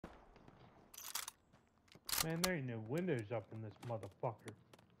Man, there ain't no windows up in this motherfucker.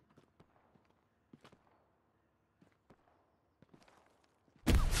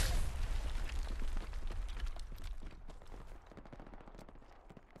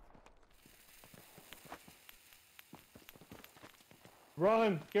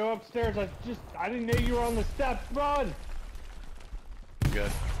 Run! Go upstairs. I didn't know you were on the steps. Run! Good.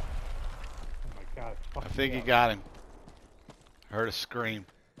 Oh my god. I think he got him. Heard a scream.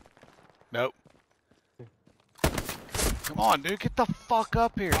 Nope. Come on, dude. Get the fuck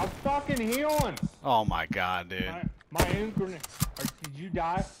up here. I'm fucking healing. Oh my god, dude. My own grenade. Did you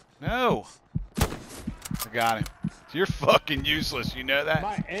die? No. I got him. You're fucking useless. You know that?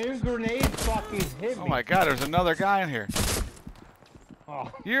 My own grenade fucking hit me. Oh my god, there's another guy in here. Oh,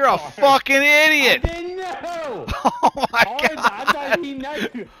 You're a fucking idiot. I didn't know. Oh my god. I thought he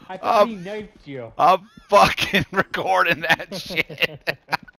knifed you. I thought he knifed you. I'm fucking recording that shit.